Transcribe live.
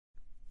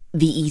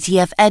The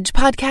ETF Edge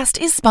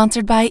podcast is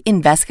sponsored by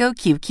Invesco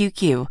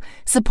QQQ,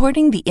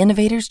 supporting the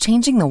innovators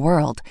changing the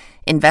world.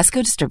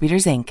 Invesco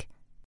Distributors, Inc.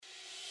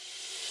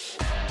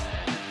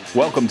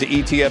 Welcome to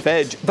ETF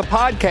Edge, the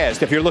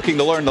podcast. If you're looking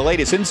to learn the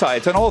latest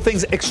insights on all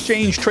things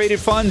exchange-traded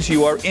funds,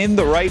 you are in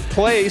the right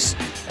place.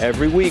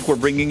 Every week, we're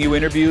bringing you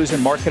interviews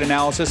and market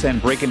analysis and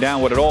breaking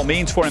down what it all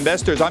means for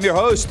investors. I'm your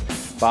host,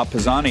 Bob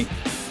Pisani.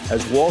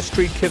 As Wall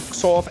Street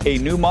kicks off a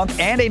new month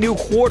and a new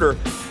quarter,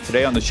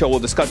 today on the show, we'll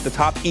discuss the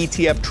top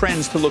ETF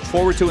trends to look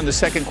forward to in the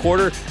second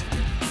quarter.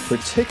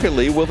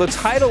 Particularly, will the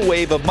tidal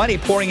wave of money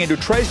pouring into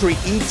Treasury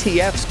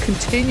ETFs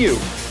continue?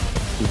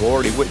 We've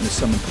already witnessed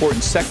some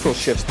important sectoral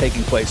shifts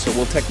taking place, so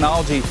will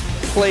technology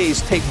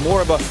plays take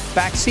more of a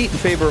backseat in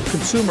favor of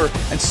consumer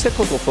and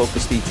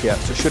cyclical-focused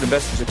ETFs, or should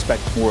investors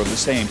expect more of the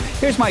same?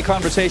 Here's my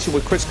conversation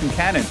with Chris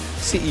Concannon,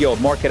 CEO of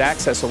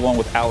MarketAxess, along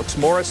with Alex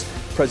Morris,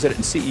 President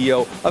and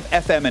CEO of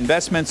FM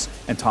Investments,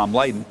 and Tom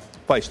Lydon,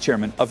 Vice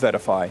Chairman of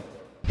VettaFi.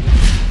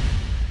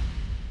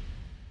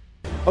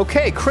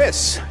 Okay,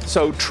 Chris,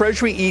 so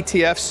Treasury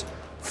ETFs,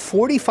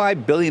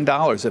 $45 billion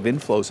of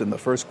inflows in the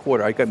first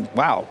quarter.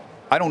 Wow.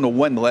 I don't know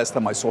when the last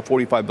time I saw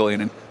 $45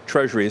 billion in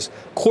treasuries.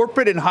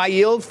 Corporate and high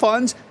yield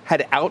funds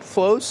had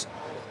outflows.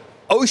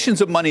 Oceans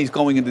of money is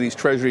going into these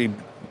treasury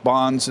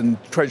bonds and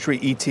treasury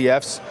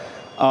ETFs.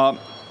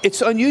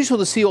 It's unusual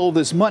to see all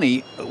this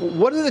money.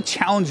 What are the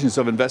challenges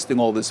of investing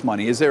all this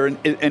money? Is there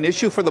an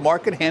issue for the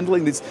market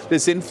handling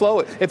this inflow?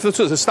 If this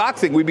was a stock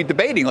thing, we'd be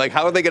debating, like,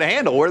 how are they going to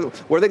handle? Where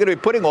are they going to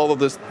be putting all of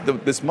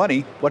this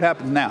money? What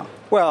happens now?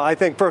 Well, I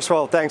think, first of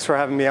all, thanks for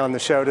having me on the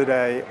show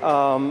today.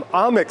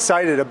 I'm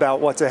excited about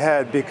what's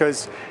ahead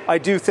because I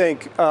do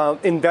think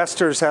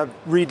investors have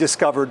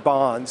rediscovered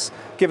bonds.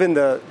 Given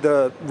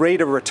the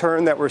rate of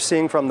return that we're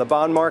seeing from the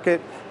bond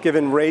market,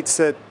 given rates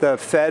that the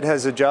Fed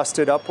has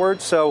adjusted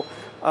upwards. So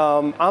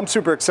I'm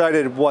super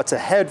excited what's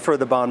ahead for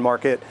the bond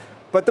market.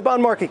 But the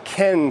bond market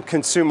can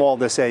consume all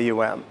this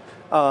AUM.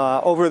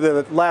 Over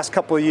the last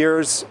couple of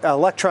years,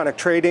 electronic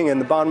trading in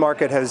the bond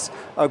market has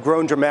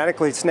grown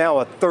dramatically. It's now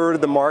a third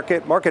of the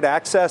market.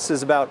 MarketAxess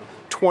is about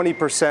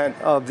 20%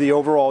 of the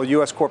overall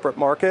U.S. corporate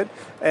market,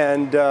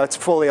 and it's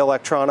fully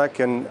electronic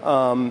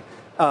and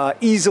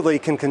easily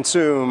can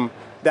consume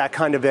that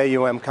kind of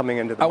AUM coming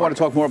into the market. I want to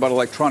talk more about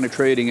electronic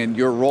trading and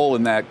your role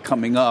in that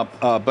coming up.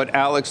 But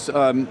Alex,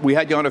 we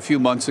had you on a few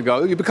months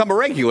ago. You become a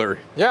regular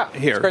here.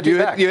 It's great to be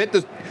back.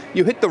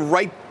 You hit the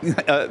right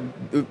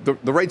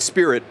the right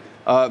spirit.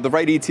 The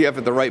right ETF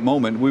at the right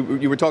moment.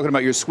 You were talking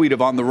about your suite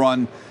of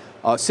on-the-run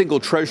single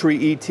Treasury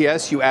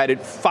ETFs. You added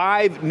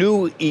 5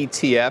 new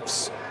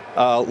ETFs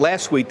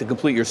last week to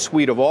complete your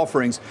suite of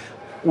offerings.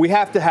 We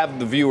have to have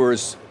the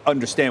viewers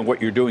understand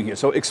what you're doing here.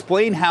 So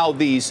explain how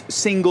these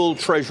single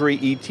Treasury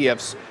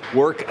ETFs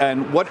work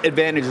and what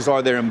advantages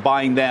are there in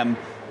buying them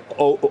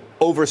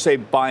over, say,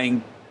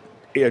 buying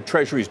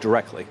Treasuries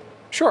directly.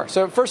 Sure.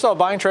 So first of all,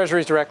 buying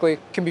Treasuries directly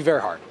can be very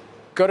hard.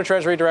 Go to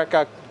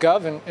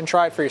treasurydirect.gov and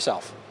try it for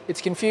yourself.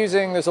 It's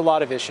confusing. There's a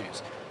lot of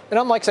issues. And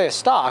unlike, say, a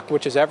stock,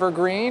 which is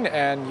evergreen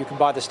and you can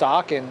buy the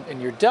stock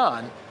and you're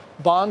done,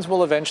 bonds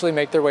will eventually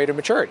make their way to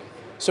maturity.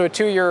 So a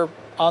 2-year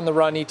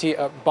on-the-run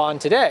bond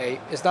today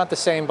is not the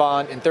same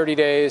bond in 30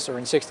 days or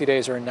in 60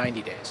 days or in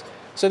 90 days.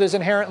 So there's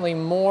inherently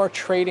more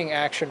trading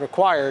action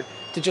required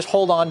to just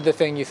hold on to the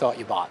thing you thought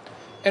you bought.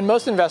 And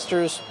most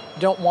investors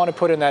don't want to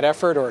put in that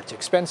effort, or it's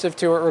expensive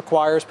to, or it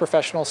requires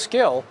professional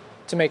skill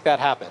to make that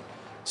happen.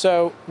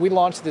 So we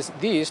launched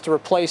these to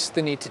replace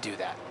the need to do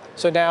that.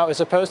 So now, as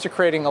opposed to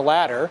creating a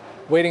ladder,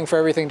 waiting for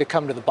everything to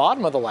come to the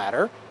bottom of the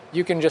ladder,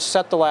 you can just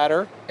set the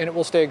ladder and it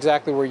will stay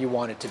exactly where you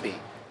want it to be.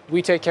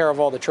 We take care of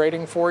all the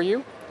trading for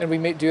you, and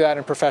we do that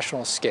in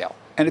professional scale.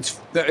 And it's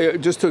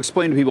just to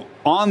explain to people,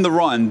 on the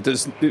run,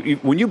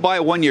 when you buy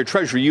a 1-year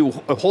Treasury, you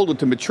hold it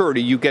to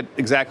maturity, you get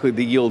exactly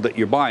the yield that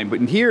you're buying. But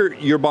in here,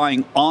 you're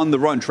buying on the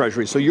run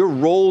Treasury. So you're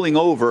rolling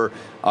over.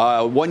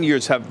 1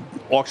 years have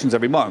auctions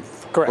every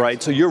month. Correct.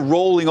 Right? So you're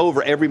rolling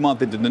over every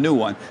month into the new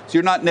one. So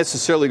you're not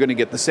necessarily going to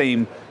get the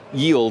same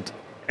yield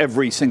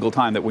every single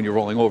time that when you're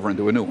rolling over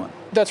into a new one.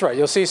 That's right.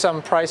 You'll see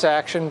some price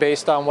action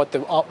based on what the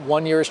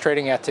 1 year is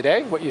trading at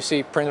today, what you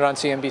see printed on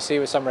CNBC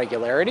with some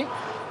regularity.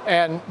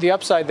 And the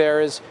upside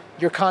there is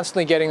you're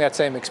constantly getting that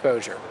same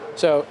exposure.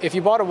 So if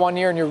you bought a 1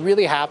 year and you're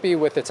really happy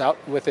with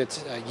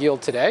its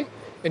yield today,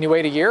 and you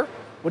wait a year,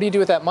 what do you do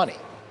with that money?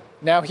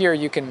 Now here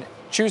you can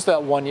choose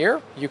that 1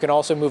 year. You can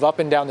also move up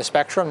and down the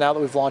spectrum now that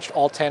we've launched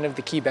all 10 of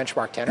the key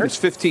benchmark tenors. It's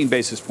 15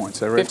 basis points, is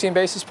that right? 15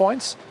 basis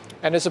points.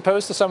 And as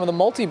opposed to some of the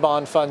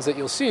multi-bond funds that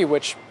you'll see,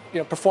 which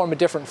perform a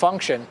different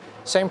function,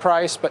 same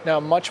price, but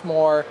now much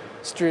more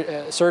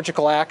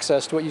surgical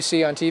access to what you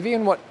see on TV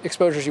and what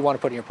exposures you want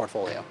to put in your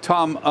portfolio.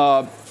 Tom,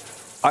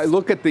 I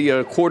look at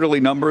the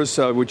quarterly numbers,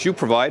 which you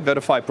provide,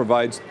 VettaFi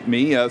provides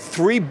me,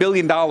 $3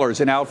 billion in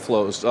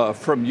outflows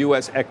from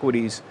U.S.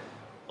 equities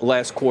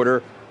last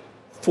quarter,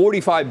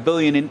 $45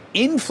 billion in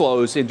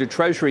inflows into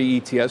Treasury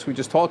ETFs. We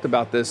just talked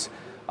about this.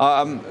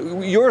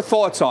 Your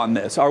thoughts on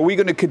this? Are we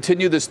going to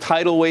continue this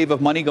tidal wave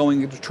of money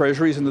going into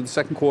Treasuries into the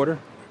second quarter?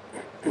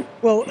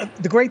 Well,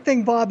 the great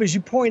thing, Bob, is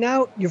you point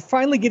out, you're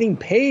finally getting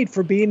paid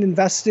for being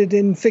invested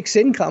in fixed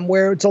income,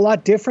 where it's a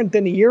lot different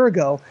than a year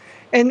ago.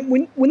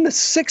 And when the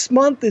 6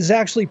 month is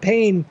actually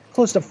paying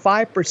close to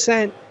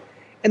 5%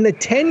 and the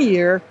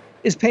 10-year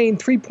is paying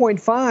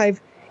 3.5,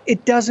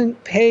 it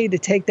doesn't pay to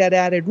take that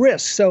added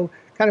risk. So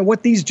kind of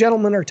what these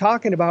gentlemen are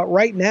talking about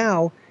right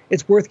now,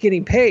 it's worth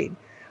getting paid.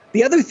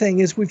 The other thing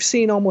is we've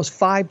seen almost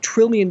 $5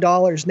 trillion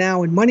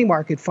now in money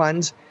market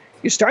funds.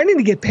 You're starting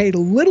to get paid a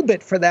little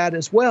bit for that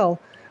as well.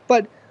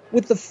 But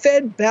with the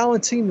Fed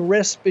balancing the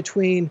risk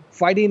between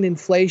fighting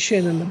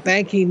inflation and the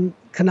banking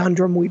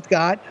conundrum we've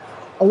got,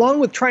 along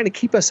with trying to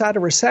keep us out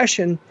of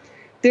recession,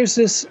 there's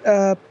this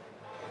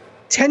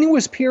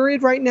tenuous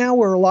period right now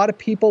where a lot of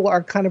people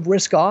are kind of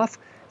risk off.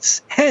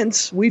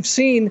 Hence, we've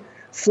seen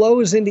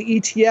flows into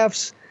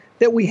ETFs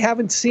that we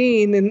haven't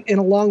seen in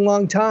a long,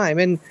 long time.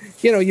 And,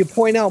 you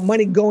point out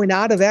money going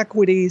out of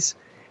equities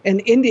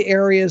and into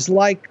areas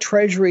like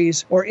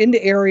treasuries or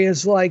into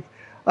areas like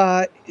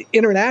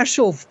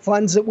international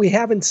funds that we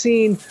haven't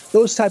seen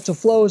those types of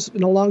flows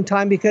in a long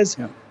time because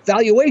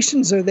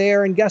valuations are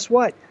there. And guess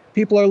what?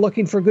 People are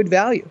looking for good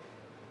value.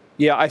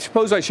 Yeah, I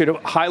suppose I should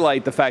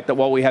highlight the fact that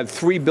while we had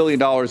 $3 billion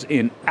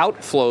in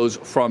outflows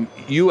from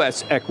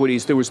U.S.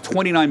 equities, there was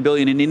 $29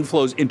 billion in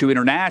inflows into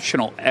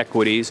international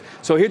equities.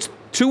 So here's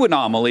two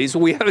anomalies.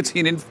 We haven't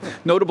seen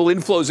notable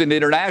inflows in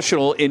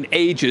international in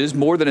ages,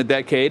 more than a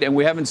decade, and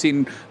we haven't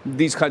seen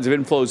these kinds of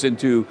inflows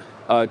into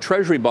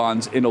Treasury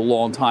bonds in a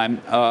long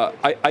time.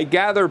 I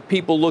gather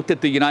people looked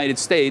at the United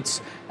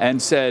States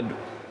and said,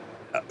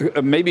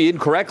 maybe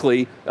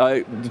incorrectly,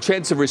 the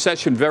chance of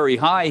recession very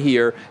high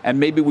here, and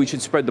maybe we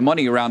should spread the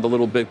money around a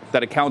little bit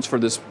that accounts for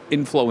this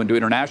inflow into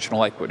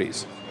international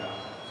equities.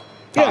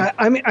 Tom? Yeah,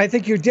 I mean, I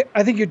think you're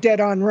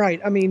dead on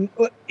right. I mean,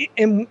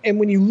 and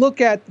when you look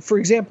at, for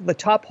example, the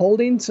top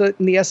holdings in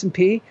the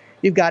S&P,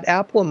 you've got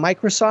Apple and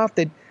Microsoft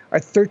that are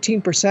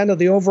 13% of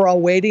the overall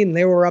weighting, and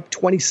they were up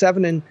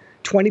 27 and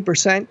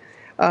 20%.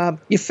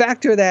 You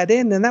factor that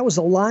in, and that was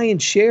the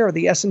lion's share of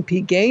the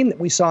S&P gain that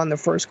we saw in the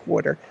first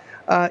quarter.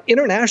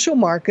 International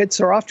markets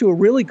are off to a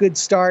really good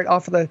start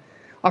off of the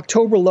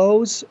October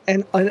lows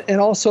and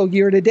also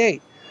year to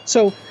date.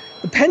 So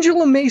the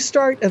pendulum may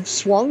have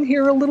swung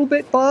here a little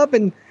bit, Bob,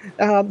 and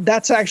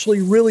that's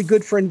actually really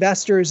good for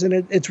investors, and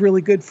it's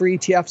really good for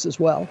ETFs as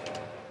well.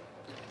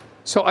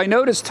 So I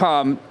noticed,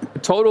 Tom,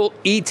 total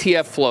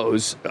ETF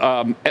flows,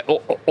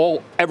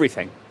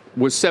 everything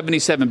was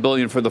 $77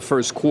 billion for the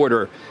first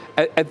quarter.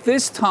 At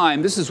this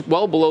time, this is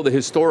well below the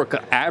historical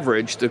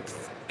average, the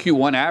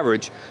Q1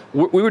 average.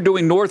 We were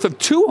doing north of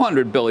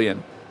 $200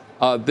 billion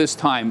this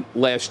time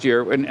last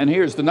year. And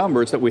here's the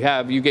numbers that we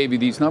have. You gave you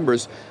these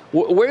numbers.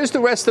 Where's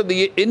the rest of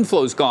the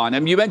inflows gone? I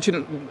mean, you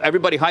mentioned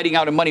everybody hiding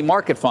out in money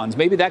market funds.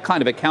 Maybe that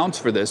kind of accounts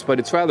for this, but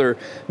it's rather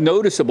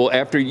noticeable.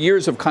 After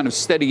years of kind of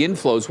steady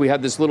inflows, we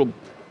had this little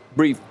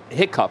brief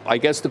hiccup. I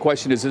guess the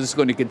question is this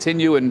going to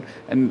continue? And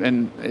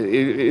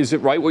is it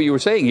right what you were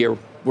saying here?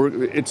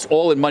 It's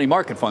all in money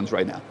market funds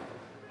right now.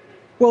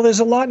 Well,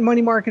 there's a lot in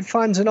money market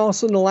funds, and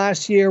also in the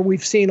last year,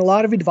 we've seen a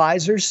lot of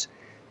advisors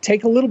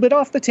take a little bit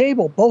off the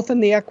table, both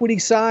in the equity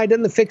side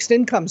and the fixed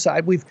income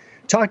side. We've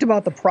talked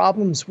about the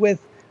problems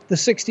with the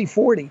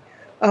 60-40.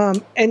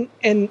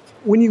 And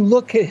when you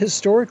look at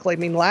historically, I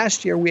mean,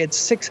 last year we had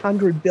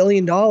 $600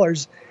 billion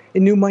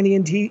in new money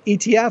in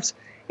ETFs.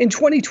 In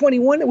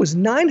 2021, it was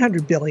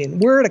 $900 billion.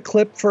 We're at a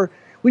clip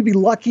we'd be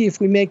lucky if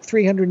we make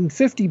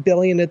 $350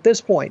 billion at this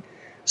point.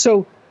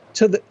 So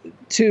to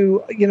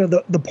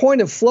the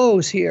point of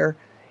flows here,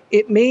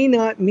 it may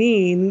not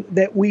mean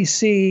that we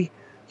see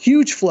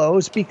huge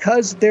flows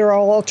because there are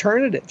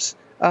alternatives.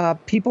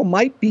 People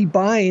might be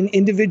buying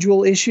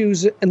individual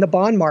issues in the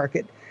bond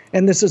market,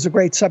 and this is a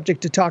great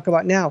subject to talk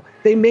about now.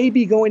 They may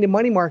be going to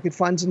money market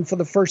funds and for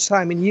the first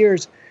time in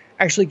years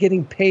actually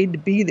getting paid to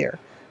be there.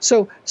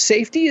 So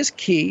safety is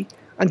key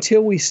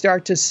until we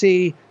start to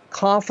see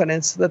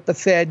confidence that the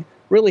Fed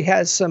really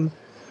has some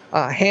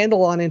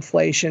handle on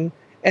inflation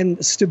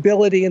and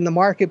stability in the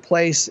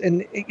marketplace.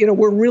 And,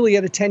 we're really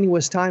at a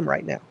tenuous time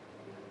right now.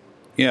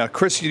 Yeah,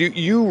 Chris,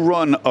 you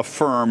run a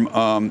firm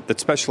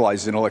that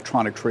specializes in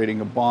electronic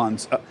trading of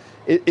bonds.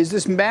 Is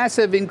this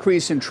massive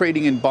increase in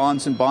trading in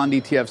bonds and bond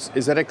ETFs,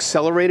 is that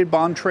accelerated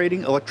bond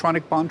trading,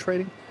 electronic bond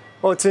trading?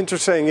 Well, it's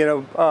interesting,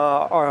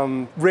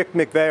 Rick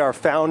McVeigh, our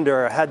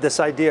founder, had this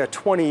idea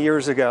 20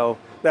 years ago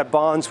that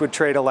bonds would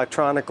trade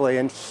electronically.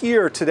 And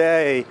here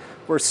today,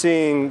 we're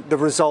seeing the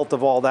result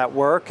of all that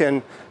work.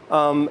 And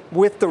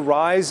with the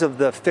rise of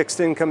the fixed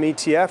income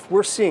ETF,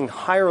 we're seeing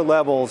higher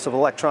levels of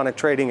electronic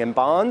trading in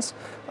bonds,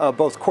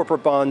 both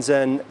corporate bonds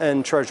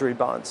and treasury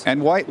bonds.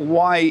 And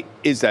why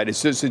is that?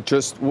 Is it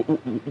just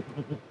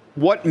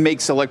what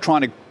makes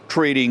electronic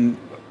trading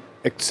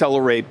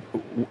accelerate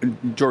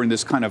during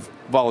this kind of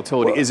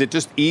volatility? Is it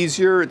just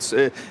easier? It's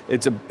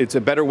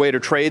a better way to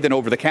trade than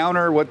over the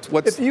counter. What's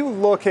if you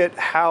look at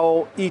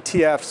how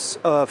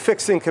ETFs,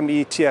 fixed income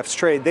ETFs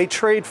trade, they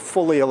trade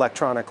fully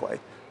electronically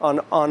on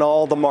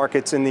all the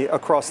markets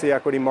across the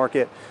equity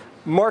market.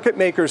 market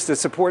makers that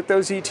support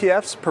those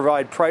ETFs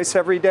provide price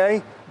every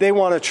day. They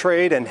want to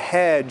trade and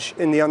hedge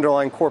in the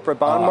underlying corporate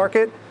bond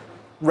market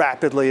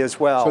rapidly as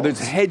well. So there's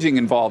hedging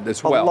involved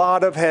as well. A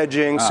lot of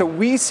hedging. So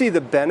we see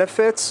the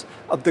benefits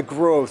of the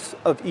growth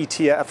of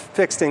ETF,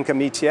 fixed income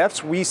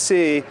ETFs. We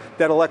see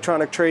that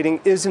electronic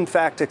trading is in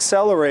fact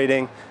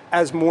accelerating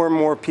as more and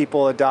more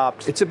people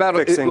adopt it's about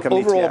fixed income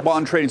overall ETFs.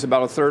 Bond trading is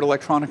about a third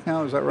electronic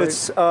now, is that right?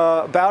 It's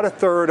about a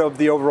third of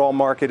the overall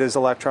market is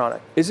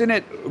electronic. Isn't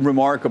it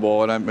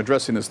remarkable, and I'm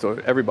addressing this to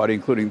everybody,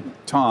 including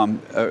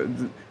Tom,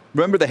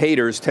 remember the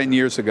haters 10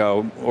 years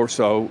ago or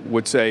so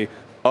would say,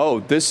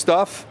 oh, this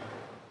stuff,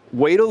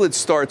 wait till it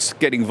starts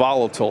getting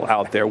volatile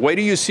out there. Wait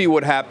till you see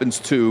what happens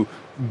to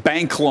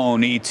bank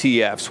loan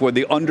ETFs, where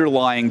the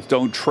underlying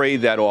don't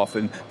trade that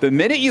often. The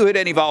minute you hit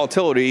any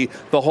volatility,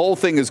 the whole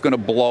thing is going to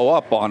blow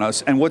up on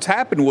us. And what's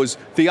happened was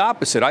the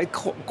opposite. I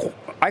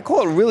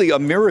call it really a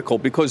miracle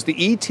because the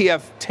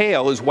ETF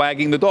tail is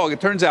wagging the dog.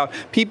 It turns out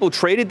people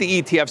traded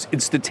the ETFs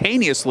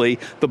instantaneously.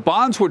 The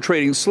bonds were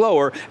trading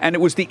slower, and it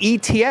was the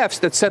ETFs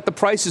that set the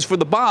prices for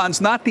the bonds,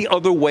 not the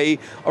other way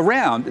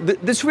around.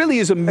 This really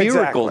is a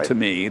miracle to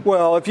me.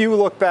 Well, if you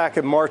look back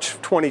at March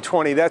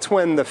 2020, that's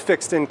when the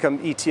fixed income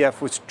ETF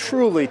was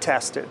truly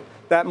tested.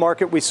 That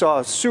market, we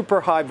saw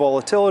super high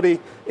volatility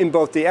in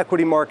both the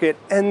equity market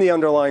and the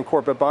underlying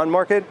corporate bond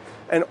market.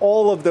 And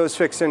all of those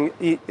fixed income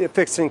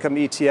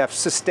ETFs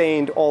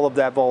sustained all of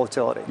that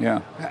volatility. Yeah.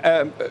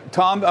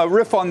 Tom,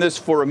 riff on this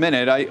for a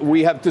minute.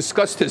 We have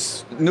discussed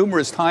this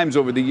numerous times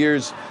over the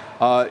years,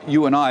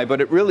 you and I,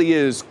 but it really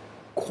is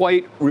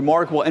quite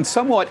remarkable and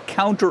somewhat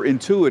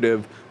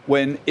counterintuitive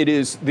when it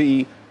is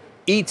the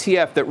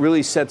ETF that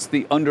really sets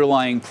the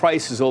underlying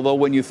prices, although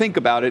when you think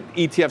about it,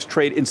 ETFs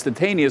trade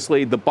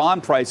instantaneously. The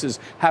bond prices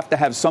have to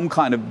have some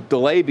kind of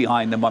delay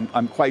behind them,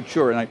 I'm quite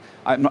sure. And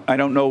I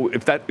don't know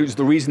if that is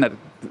the reason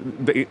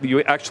that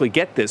you actually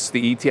get this.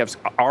 The ETFs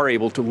are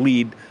able to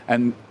lead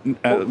and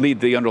lead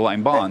the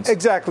underlying bonds.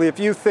 Exactly. If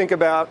you think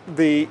about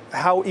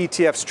how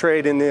ETFs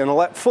trade in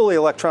the fully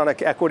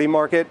electronic equity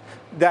market,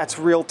 that's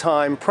real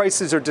time.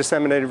 Prices are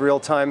disseminated real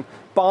time.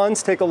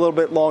 Bonds take a little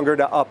bit longer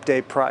to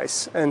update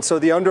price. And so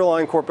the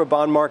underlying corporate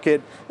bond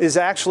market is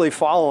actually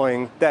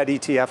following that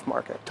ETF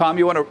market. Tom,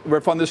 you want to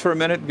riff on this for a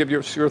minute and give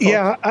your thoughts?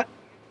 Yeah,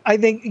 I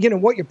think,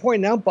 what you're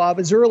pointing out, Bob,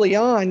 is early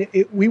on,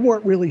 we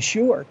weren't really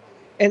sure.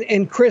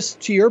 And Chris,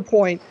 to your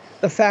point,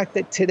 the fact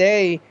that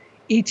today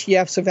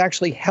ETFs have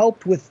actually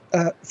helped with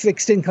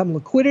fixed income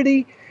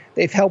liquidity,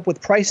 they've helped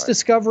with price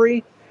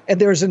discovery, and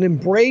there's an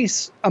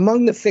embrace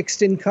among the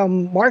fixed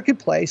income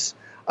marketplace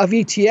of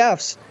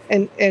ETFs.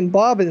 And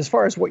Bob, as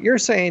far as what you're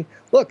saying,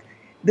 look,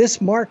 this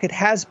market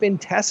has been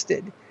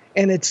tested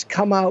and it's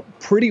come out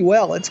pretty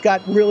well. It's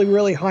got really,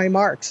 really high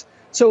marks.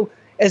 So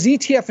as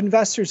ETF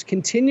investors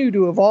continue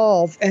to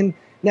evolve and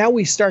now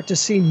we start to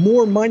see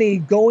more money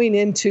going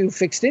into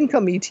fixed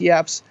income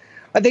ETFs,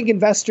 I think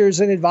investors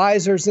and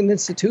advisors and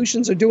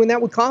institutions are doing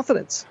that with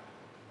confidence.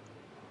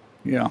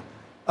 Yeah.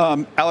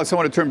 Alex, I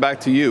want to turn back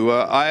to you.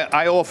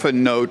 I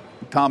often note,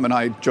 Tom and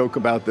I joke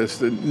about this,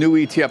 the new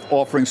ETF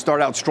offerings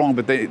start out strong,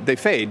 but they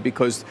fade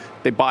because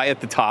they buy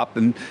at the top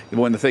and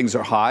when the things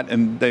are hot,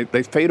 and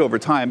they fade over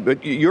time.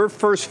 But your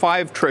first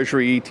 5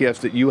 Treasury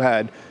ETFs that you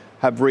had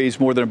have raised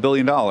more than $1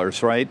 billion,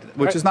 right?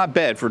 Which is not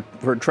bad for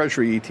a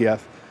Treasury ETF.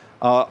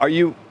 Are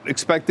you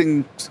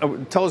expecting,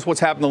 tell us what's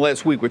happened the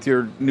last week with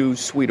your new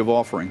suite of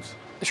offerings.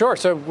 Sure.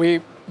 So we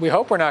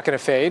hope we're not going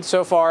to fade.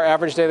 So far,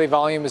 average daily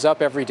volume is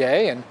up every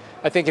day, and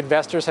I think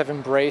investors have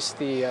embraced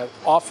the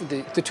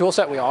tool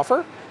set we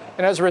offer.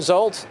 And as a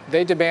result,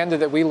 they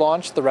demanded that we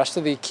launch the rest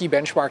of the key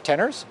benchmark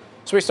tenors.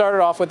 So we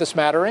started off with a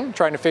smattering,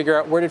 trying to figure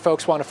out where did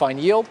folks want to find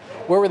yield,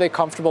 where were they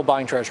comfortable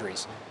buying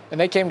treasuries. And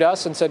they came to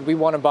us and said, we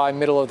want to buy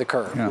middle of the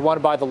curve. Yeah. We want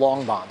to buy the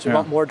long bonds. We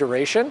want more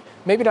duration.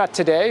 Maybe not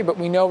today, but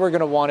we know we're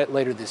going to want it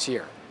later this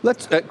year.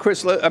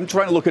 Chris, I'm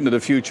trying to look into the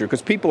future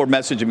because people are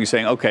messaging me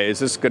saying, okay, is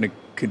this going to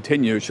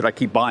continue? Should I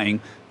keep buying,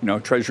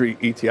 Treasury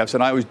ETFs?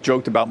 And I always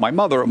joked about my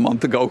mother a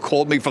month ago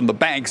called me from the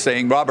bank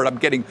saying, Robert, I'm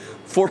getting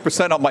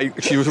 4%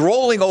 on she was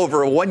rolling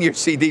over a 1-year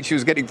CD. She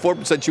was getting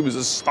 4%. She was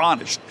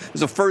astonished. It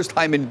was the first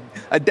time in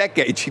a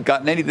decade she'd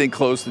gotten anything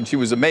close, and she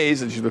was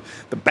amazed. And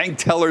the bank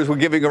tellers were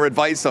giving her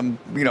advice on,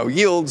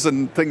 yields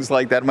and things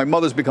like that. And my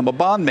mother's become a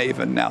bond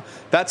maven now.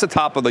 That's the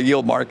top of the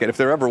yield market if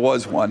there ever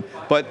was one.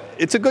 But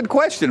it's a good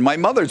question. My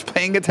mother's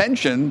paying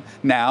attention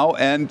now.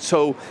 And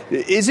so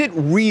is it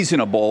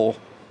reasonable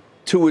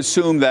to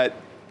assume that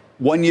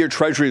 1-year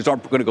treasuries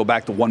aren't going to go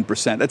back to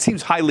 1%? That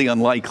seems highly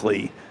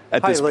unlikely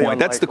at this point.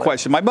 That's the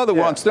question. My mother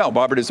wants to know,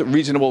 Robert, is it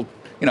reasonable,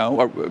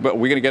 are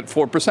we going to get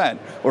 4%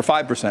 or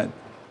 5%?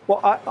 Well,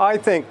 I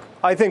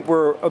think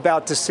we're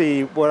about to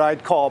see what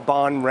I'd call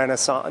bond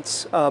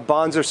renaissance.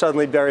 Bonds are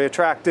suddenly very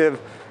attractive.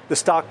 The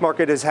stock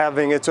market is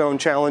having its own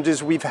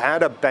challenges. We've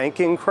had a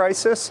banking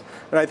crisis,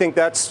 and I think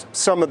that's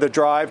some of the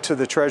drive to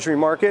the Treasury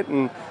market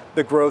and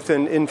the growth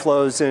in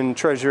inflows in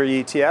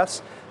Treasury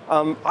ETFs.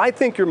 I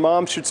think your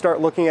mom should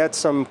start looking at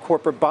some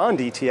corporate bond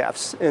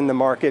ETFs in the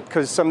market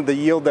because some of the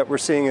yield that we're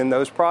seeing in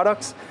those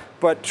products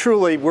But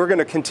truly, we're going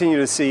to continue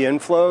to see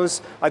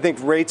inflows. I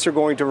think rates are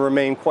going to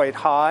remain quite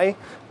high.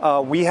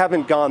 We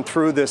haven't gone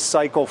through this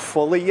cycle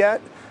fully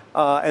yet,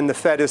 and the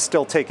Fed is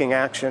still taking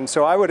action.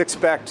 So I would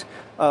expect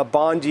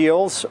bond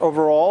yields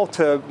overall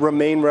to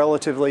remain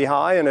relatively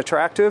high and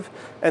attractive,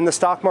 and the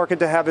stock market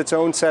to have its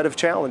own set of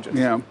challenges.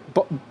 Yeah,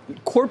 but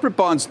corporate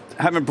bonds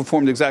haven't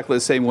performed exactly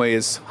the same way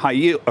as high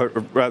yield, or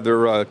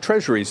rather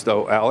treasuries,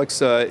 though, Alex.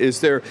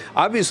 Is there,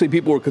 obviously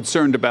people were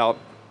concerned about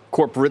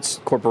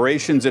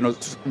corporations in a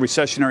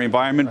recessionary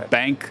environment, right.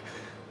 Bank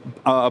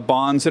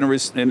bonds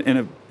in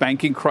a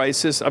banking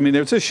crisis. I mean,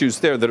 there's issues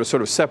there that are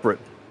sort of separate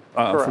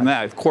from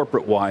that,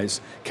 corporate-wise.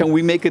 Can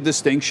we make a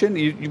distinction?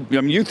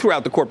 You threw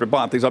out the corporate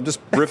bond things. I'm just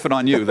riffing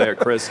on you there,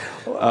 Chris.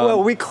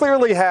 Well, we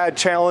clearly had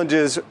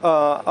challenges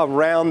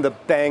around the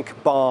bank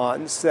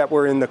bonds that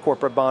were in the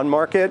corporate bond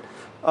market.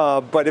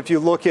 But if you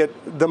look at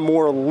the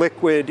more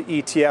liquid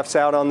ETFs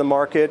out on the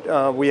market,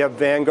 we have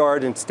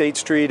Vanguard and State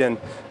Street and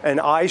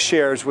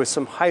iShares with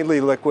some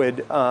highly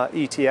liquid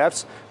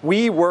ETFs.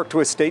 We worked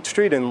with State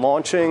Street in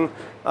launching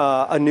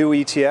a new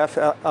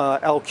ETF,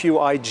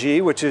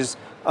 LQIG, which is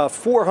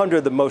 400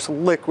 of the most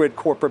liquid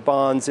corporate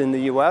bonds in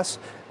the U.S.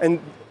 And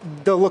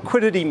the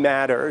liquidity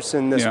matters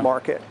in this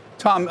market.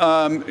 Tom,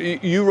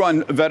 you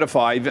run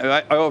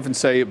VettaFi. I often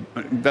say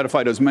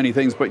VettaFi does many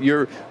things, but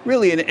you're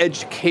really an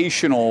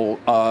educational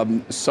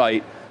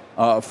site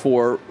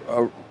for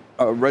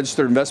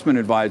registered investment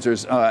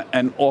advisors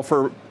and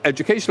offer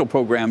educational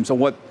programs on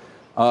what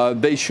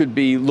they should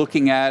be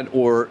looking at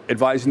or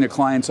advising their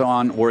clients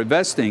on or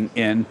investing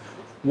in.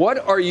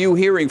 What are you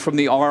hearing from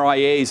the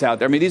RIAs out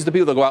there? I mean, these are the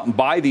people that go out and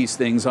buy these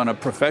things on a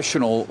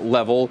professional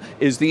level.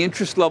 Is the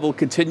interest level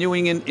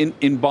continuing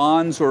in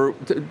bonds, or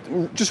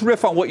just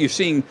riff on what you're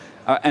seeing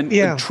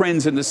and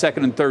trends in the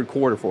second and third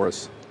quarter for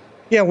us?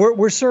 Yeah,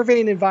 we're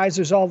surveying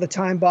advisors all the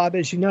time, Bob,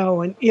 as you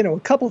know, and a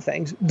couple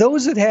things.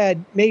 Those that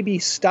had maybe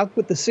stuck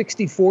with the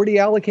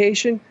 60-40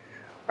 allocation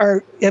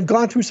have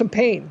gone through some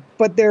pain,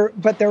 but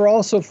they're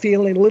also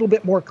feeling a little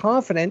bit more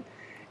confident,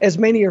 as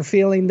many are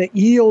feeling that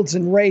yields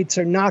and rates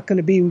are not going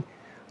to be,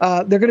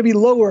 they're going to be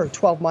lower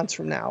 12 months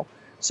from now.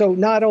 So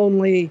not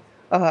only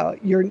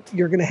you're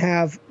going to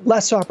have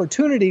less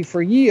opportunity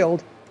for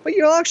yield, but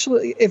you'll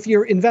actually, if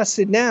you're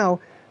invested now,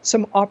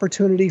 some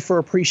opportunity for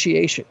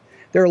appreciation.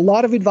 There are a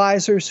lot of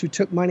advisors who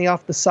took money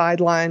off the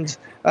sidelines,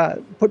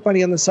 put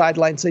money on the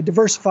sidelines. They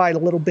diversified a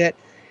little bit,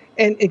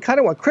 and kind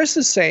of what Chris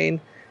is saying,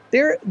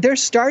 they're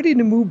starting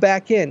to move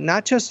back in,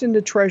 not just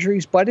into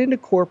treasuries, but into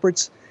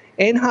corporates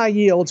and high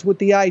yields, with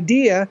the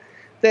idea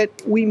that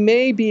we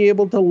may be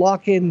able to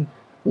lock in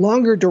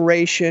longer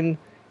duration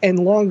and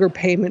longer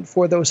payment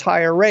for those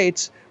higher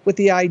rates, with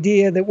the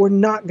idea that we're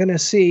not going to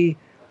see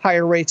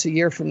higher rates a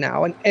year from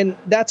now. And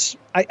that's,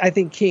 I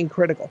think, key and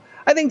critical.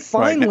 I think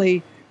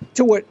finally,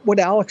 to what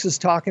Alex is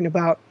talking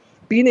about,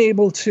 being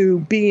able to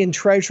be in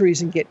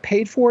treasuries and get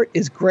paid for it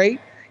is great.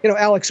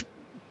 Alex,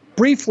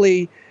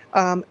 briefly,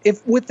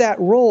 if with that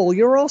role,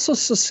 you're also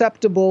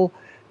susceptible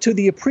to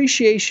the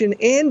appreciation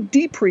and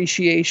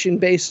depreciation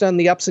based on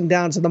the ups and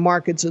downs of the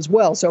markets as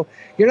well. So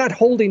you're not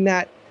holding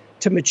that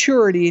to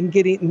maturity and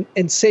getting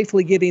and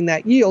safely getting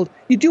that yield.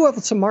 You do have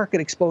some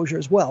market exposure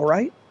as well,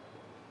 right?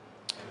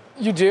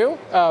 You do.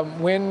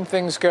 When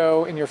things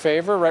go in your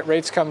favor,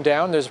 rates come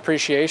down, there's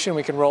appreciation.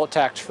 We can roll it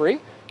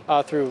tax-free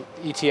through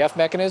ETF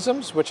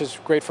mechanisms, which is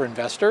great for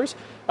investors.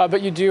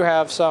 But you do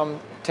have some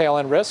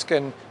tail-end risk,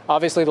 and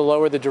obviously the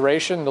lower the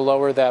duration, the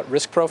lower that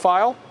risk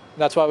profile.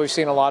 That's why we've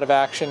seen a lot of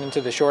action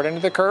into the short end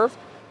of the curve.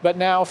 But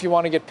now if you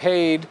want to get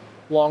paid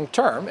long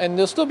term, and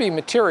there'll still be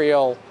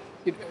material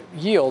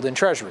yield in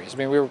treasuries. I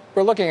mean,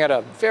 we're looking at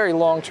a very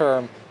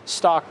long-term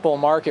stock bull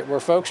market where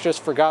folks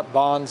just forgot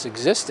bonds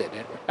existed.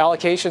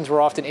 Allocations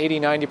were often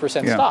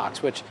 80-90%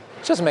 stocks, which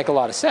doesn't make a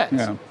lot of sense.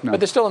 Yeah, no. But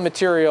there's still a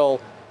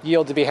material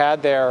yield to be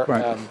had there,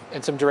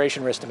 and some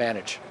duration risk to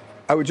manage.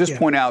 I would just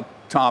point out,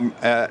 Tom,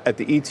 at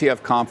the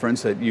ETF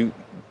conference that you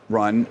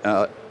run,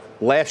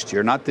 last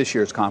year, not this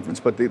year's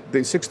conference, but the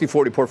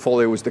 60-40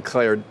 portfolio was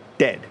declared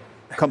dead,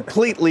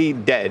 completely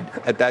dead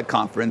at that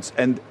conference.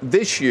 And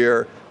this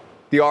year,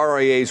 the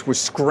RIAs were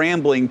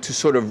scrambling to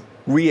sort of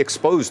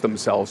re-expose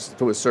themselves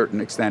to a certain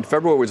extent.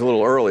 February was a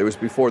little early. It was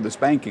before this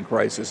banking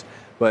crisis.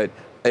 But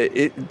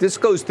this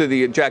goes to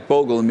the Jack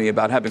Bogle and me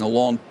about having a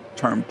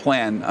long-term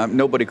plan.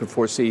 Nobody could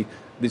foresee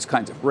these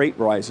kinds of rate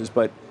rises,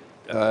 but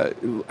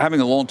having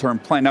a long-term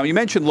plan. Now, you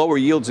mentioned lower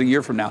yields a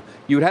year from now.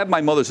 You would have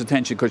my mother's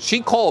attention because she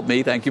called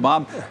me. Thank you,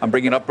 Mom. I'm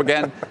bringing it up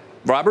again.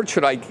 Robert,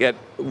 should I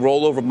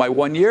roll over my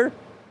 1 year?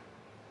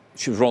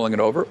 She was rolling it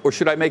over. Or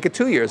should I make it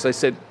 2 years? I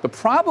said, the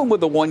problem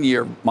with the 1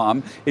 year,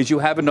 Mom, is you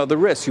have another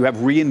risk. You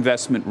have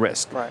reinvestment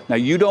risk. Right. Now,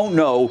 you don't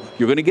know.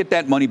 You're going to get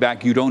that money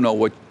back. You don't know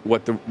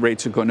what the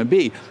rates are going to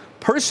be.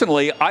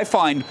 Personally, I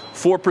find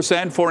 4%,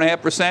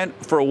 4.5%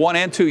 for 1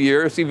 and 2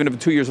 years, even if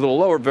 2 years is a little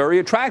lower, very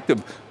attractive.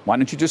 Why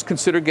don't you just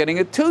consider getting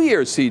a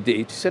 2-year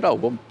CD? She said, oh,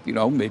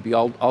 well, maybe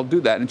I'll do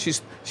that. And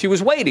she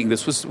was waiting.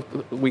 This was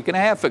a week and a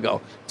half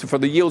ago for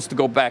the yields to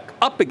go back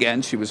up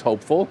again. She was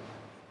hopeful.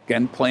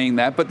 again, playing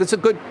that. But that's a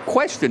good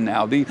question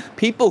now. The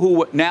people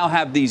who now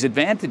have these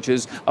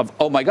advantages of,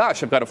 oh my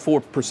gosh, I've got a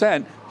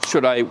 4%.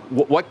 Should I?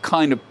 What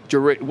kind of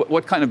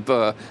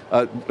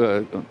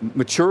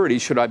maturity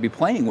should I be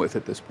playing with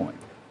at this point?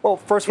 Well,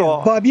 first of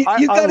all, Bob, you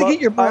got to get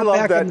your mom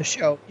back on the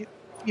show.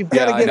 You've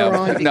got to get her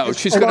on. No,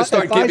 she's going to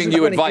start giving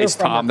you advice,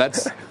 Tom.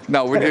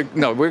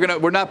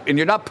 We're not, and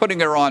you're not putting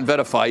her on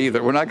VettaFi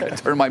either. We're not going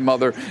to turn my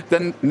mother.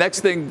 Then next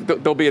thing,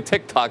 there'll be a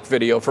TikTok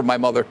video from my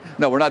mother.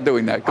 No, we're not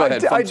doing that. Go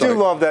ahead. I do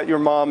love that your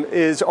mom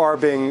is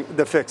arbing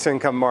the fixed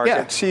income market.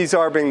 Yeah. She's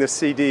arbing the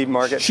CD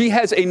market. She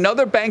has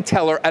another bank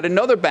teller at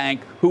another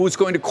bank who is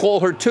going to call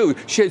her too.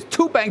 She has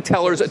two bank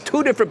tellers at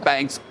two different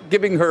banks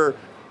giving her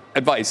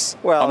advice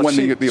on when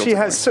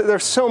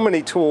there's so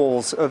many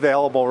tools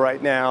available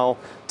right now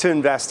to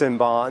invest in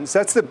bonds.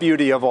 That's the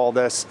beauty of all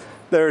this.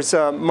 There's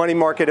money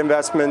market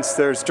investments,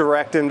 there's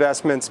direct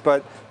investments,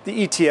 but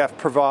the ETF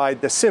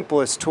provide the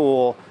simplest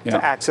tool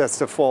to access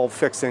the full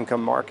fixed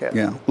income market.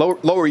 Yeah,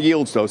 lower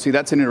yields though. See,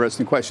 that's an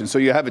interesting question. So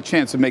you have a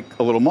chance to make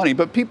a little money,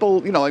 but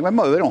people, like my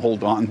mother, they don't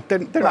hold on. They're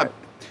not.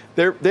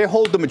 They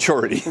hold the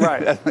maturity.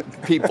 Right.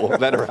 People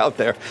that are out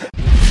there.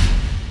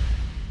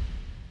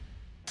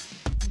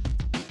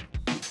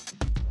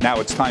 Now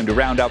it's time to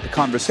round out the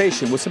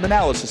conversation with some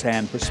analysis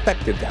and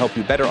perspective to help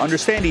you better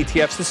understand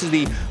ETFs. This is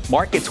the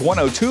Markets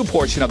 102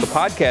 portion of the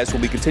podcast.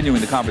 We'll be continuing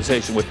the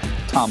conversation with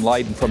Tom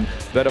Lydon from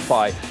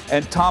VettaFi.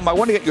 And Tom, I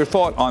want to get your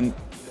thought on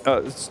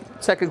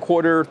second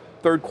quarter,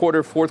 third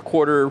quarter, fourth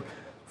quarter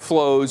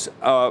flows.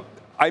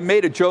 I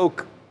made a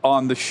joke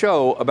on the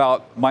show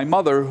about my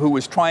mother who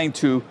was trying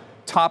to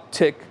top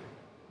tick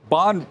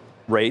bond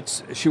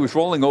rates. She was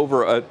rolling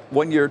over a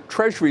one-year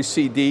Treasury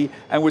CD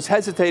and was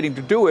hesitating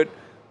to do it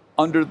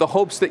under the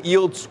hopes that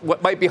yields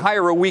might be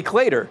higher a week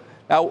later.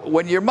 Now,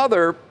 when your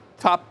mother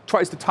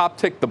tries to top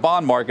tick the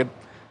bond market,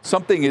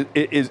 something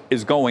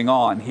is going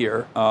on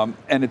here.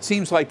 And it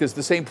seems like there's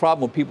the same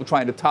problem with people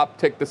trying to top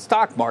tick the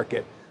stock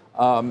market.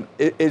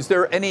 Is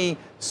there any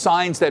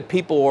signs that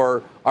people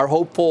are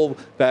hopeful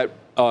that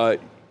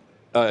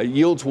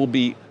yields will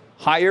be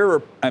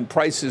higher and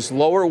prices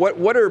lower?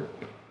 What are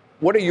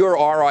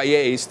your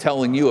RIAs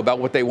telling you about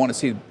what they want to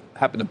see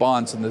happen to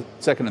bonds in the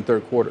second and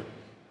third quarter?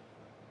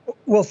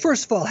 Well,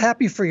 first of all,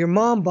 happy for your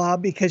mom,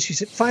 Bob, because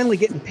she's finally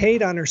getting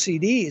paid on her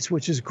CDs,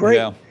 which is great.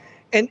 Yeah.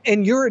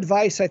 And your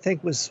advice, I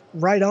think, was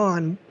right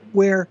on,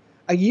 where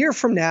a year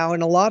from now,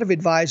 and a lot of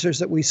advisors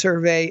that we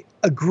survey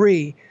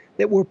agree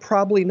that we're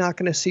probably not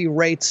going to see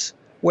rates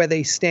where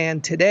they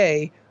stand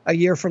today a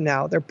year from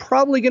now. They're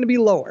probably going to be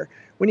lower.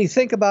 When you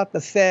think about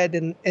the Fed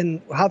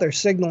and how they're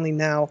signaling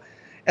now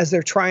as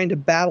they're trying to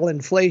battle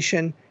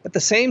inflation, at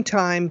the same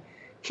time,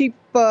 keep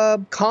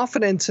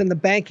confidence in the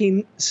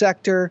banking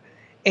sector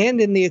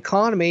and in the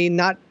economy,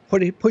 not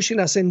pushing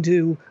us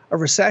into a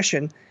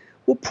recession,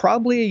 we'll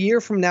probably a year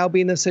from now be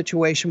in a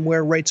situation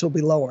where rates will be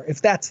lower.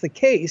 If that's the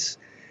case,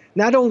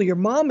 not only your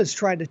mom is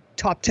trying to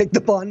top tick the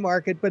bond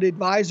market, but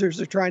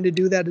advisors are trying to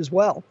do that as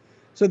well.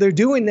 So they're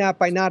doing that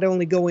by not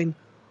only going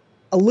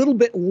a little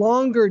bit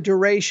longer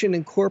duration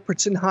in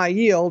corporates and high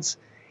yields.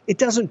 It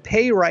doesn't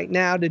pay right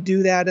now to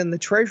do that in the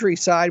Treasury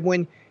side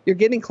when you're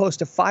getting close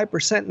to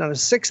 5% on a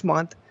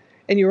 6-month.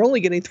 And you're only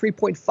getting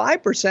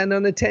 3.5%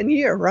 on a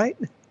 10-year, right?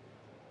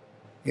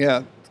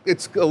 Yeah,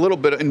 it's a little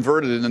bit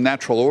inverted in the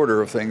natural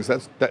order of things.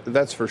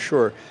 That's for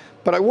sure.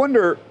 But I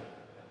wonder,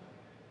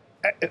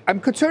 I'm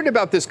concerned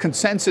about this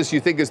consensus you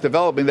think is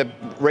developing that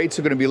rates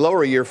are going to be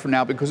lower a year from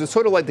now, because it's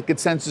sort of like the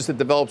consensus that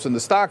develops in the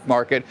stock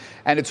market,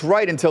 and it's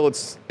right until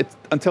it's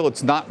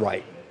not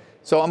right.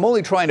 So I'm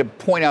only trying to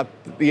point out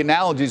the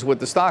analogies with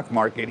the stock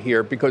market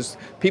here, because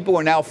people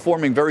are now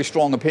forming very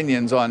strong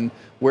opinions on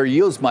where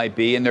yields might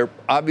be, and they're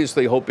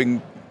obviously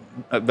hoping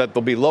that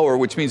they'll be lower,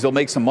 which means they'll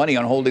make some money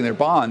on holding their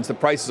bonds. The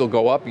prices will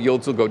go up,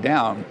 yields will go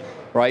down,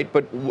 right?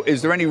 But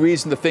is there any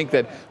reason to think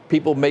that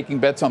people making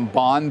bets on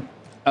bond,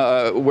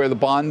 where the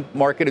bond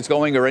market is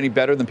going, are any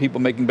better than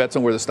people making bets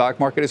on where the stock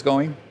market is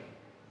going?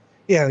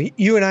 Yeah,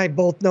 you and I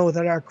both know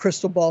that our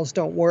crystal balls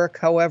don't work.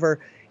 However,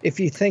 if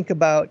you think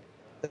about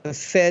the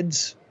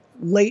Fed's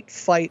late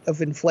fight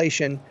of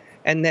inflation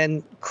and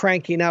then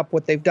cranking up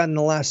what they've done in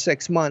the last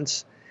 6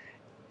 months,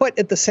 but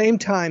at the same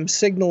time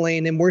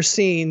signaling, and we're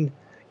seeing,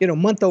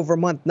 month over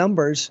month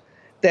numbers,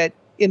 that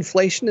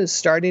inflation is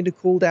starting to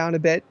cool down a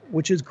bit,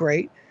 which is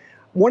great.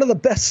 One of the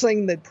best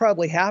things that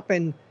probably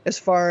happened as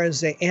far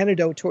as the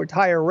antidote toward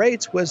higher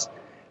rates was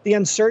the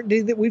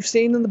uncertainty that we've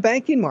seen in the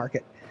banking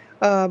market.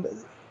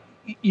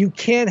 You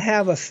can't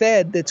have a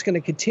Fed that's going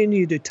to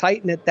continue to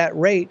tighten at that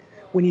rate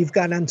when you've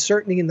got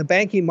uncertainty in the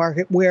banking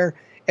market, where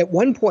at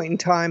one point in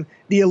time,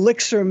 the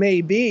elixir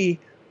may be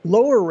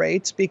lower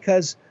rates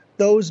because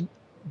those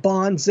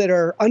bonds that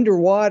are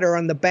underwater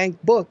on the bank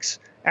books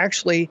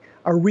actually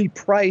are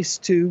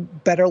repriced to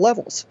better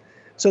levels.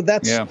 So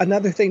that's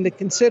another thing to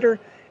consider.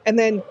 And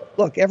then,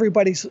 look,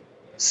 everybody's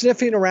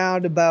sniffing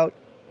around about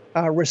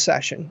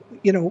recession.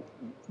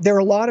 There are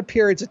a lot of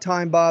periods of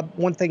time, Bob.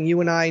 One thing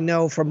you and I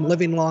know from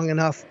living long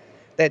enough,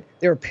 that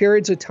there are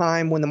periods of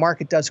time when the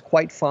market does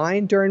quite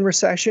fine during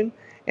recession,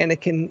 and it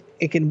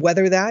can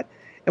weather that.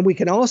 And we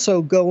can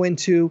also go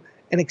into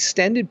an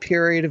extended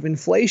period of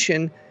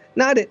inflation,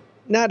 not at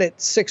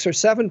 6 or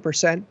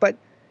 7%, but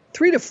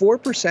 3 to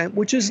 4%,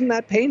 which isn't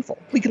that painful.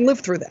 We can live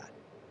through that.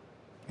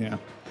 Yeah.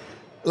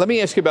 Let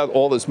me ask you about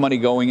all this money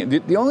going.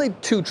 The only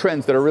two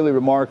trends that are really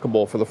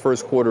remarkable for the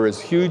first quarter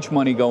is huge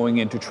money going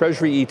into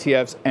Treasury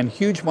ETFs and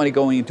huge money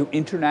going into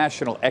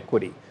international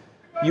equity.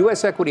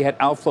 U.S. equity had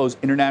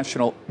outflows,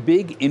 international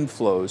big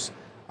inflows.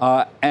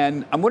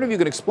 And I'm wondering if you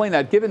could explain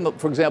that, given,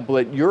 for example,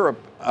 that Europe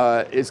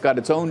has got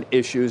its own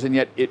issues, and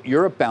yet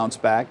Europe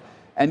bounced back.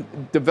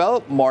 And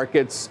developed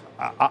markets,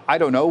 I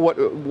don't know,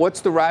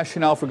 what's the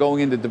rationale for going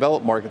into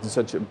developed markets in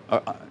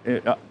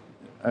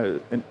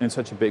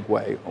such a big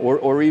way,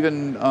 or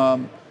even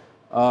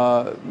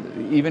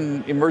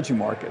emerging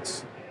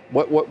markets?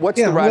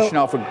 What's the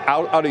rationale for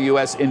out of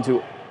U.S.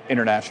 into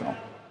international?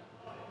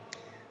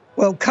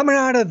 Well, coming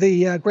out of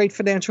the great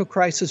financial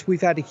crisis,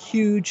 we've had a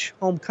huge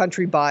home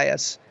country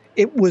bias.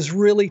 It was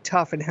really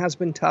tough and has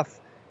been tough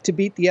to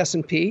beat the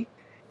S&P,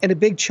 and a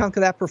big chunk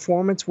of that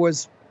performance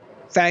was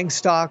FANG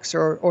stocks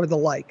or the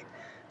like.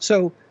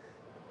 So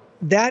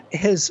that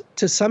has,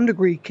 to some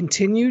degree,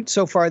 continued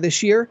so far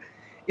this year.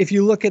 If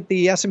you look at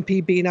the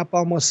S&P being up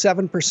almost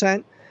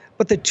 7%,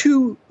 but the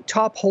two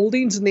top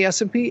holdings in the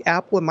S&P,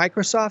 Apple and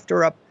Microsoft,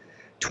 are up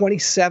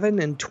 27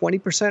 and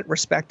 20%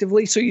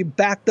 respectively. So you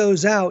back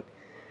those out,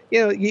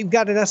 you've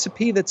got an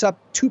S&P that's up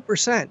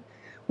 2%,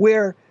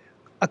 where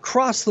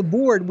across the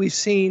board we've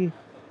seen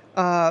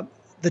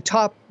the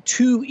top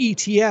two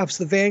ETFs,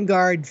 the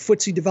Vanguard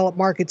FTSE Developed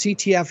Markets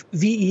ETF,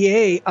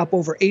 VEA, up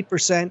over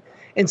 8%,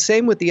 and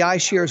same with the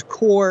iShares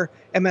Core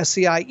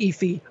MSCI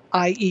EFI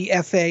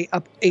IEFA,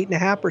 up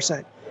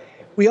 8.5%.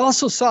 We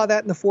also saw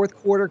that in the fourth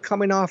quarter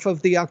coming off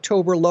of the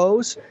October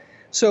lows.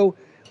 So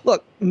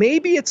look,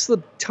 maybe it's the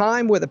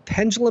time where the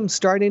pendulum's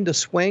starting to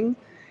swing.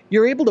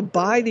 You're able to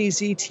buy these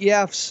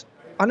ETFs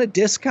on a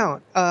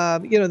discount.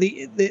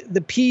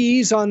 The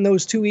PEs on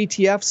those two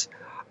ETFs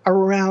are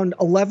around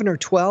 11 or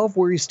 12,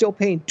 where you're still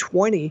paying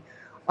 20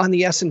 on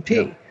the S&P.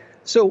 Yeah.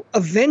 So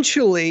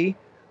eventually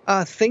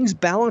things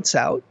balance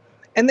out.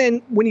 And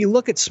then when you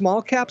look at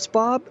small caps,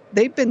 Bob,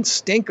 they've been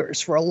stinkers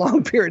for a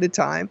long period of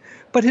time.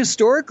 But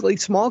historically,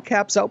 small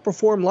caps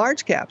outperform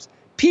large caps.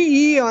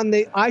 PE on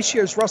the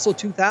iShares Russell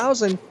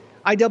 2000,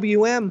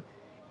 IWM,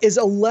 is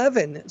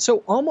 11.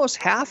 So almost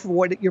half of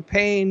what you're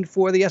paying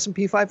for the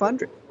S&P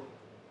 500.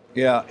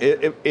 Yeah,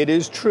 it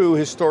is true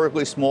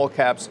historically, small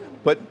caps,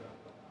 but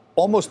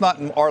almost not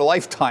in our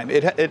lifetime.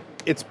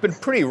 It's been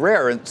pretty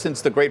rare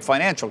since the great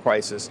financial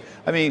crisis.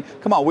 I mean,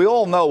 come on, we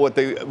all know what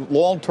the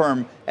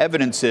long-term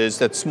evidence is,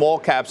 that small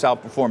caps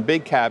outperform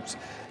big caps,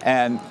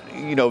 and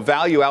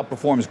value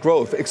outperforms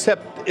growth,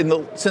 except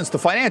since the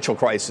financial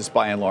crisis,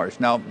 by and large.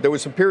 Now, there were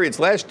some periods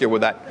last year where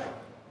that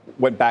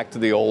went back to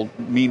the old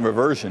mean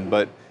reversion,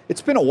 but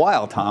it's been a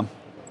while, Tom.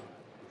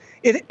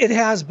 It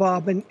has,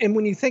 Bob. And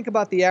when you think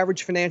about the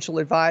average financial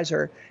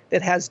advisor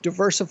that has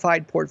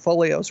diversified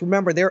portfolios,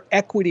 remember their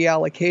equity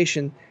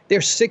allocation,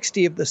 their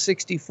 60 of the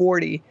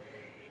 60-40,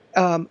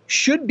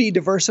 should be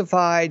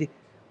diversified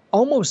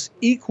almost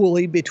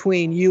equally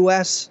between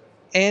U.S.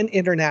 and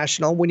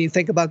international. When you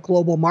think about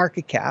global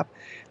market cap,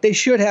 they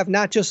should have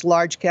not just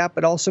large cap,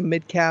 but also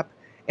mid cap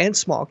and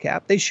small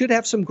cap. They should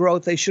have some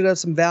growth. They should have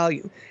some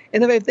value.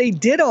 And if they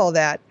did all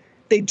that,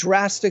 they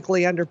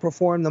drastically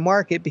underperform the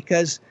market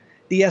because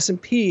the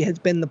S&P has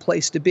been the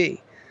place to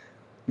be.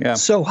 Yeah.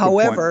 So,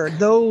 however,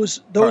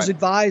 those right.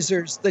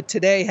 advisors that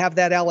today have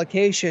that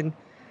allocation,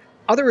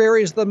 other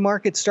areas of the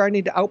market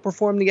starting to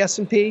outperform the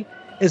S&P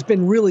has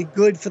been really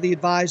good for the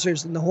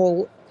advisors, and the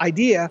whole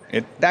idea.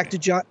 Back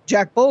to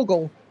Jack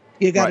Bogle,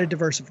 you got to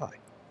diversify.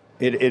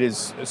 It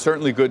is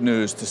certainly good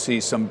news to see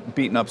some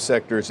beaten up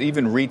sectors.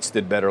 Even REITs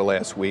did better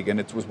last week, and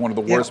it was one of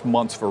the worst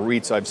months for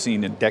REITs I've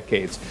seen in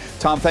decades.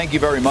 Tom, thank you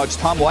very much.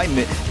 Tom Lydon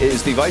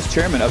is the Vice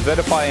Chairman of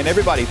VettaFi, and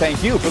everybody,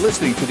 thank you for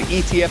listening to the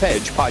ETF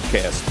Edge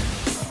podcast.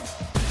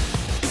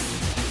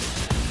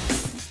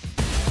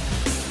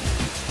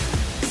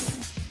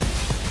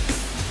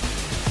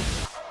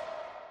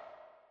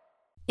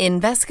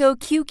 Invesco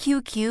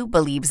QQQ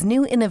believes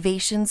new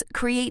innovations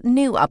create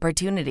new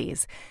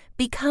opportunities.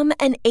 Become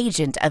an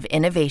agent of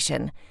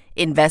innovation.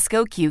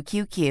 Invesco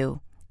QQQ.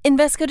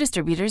 Invesco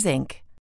Distributors, Inc.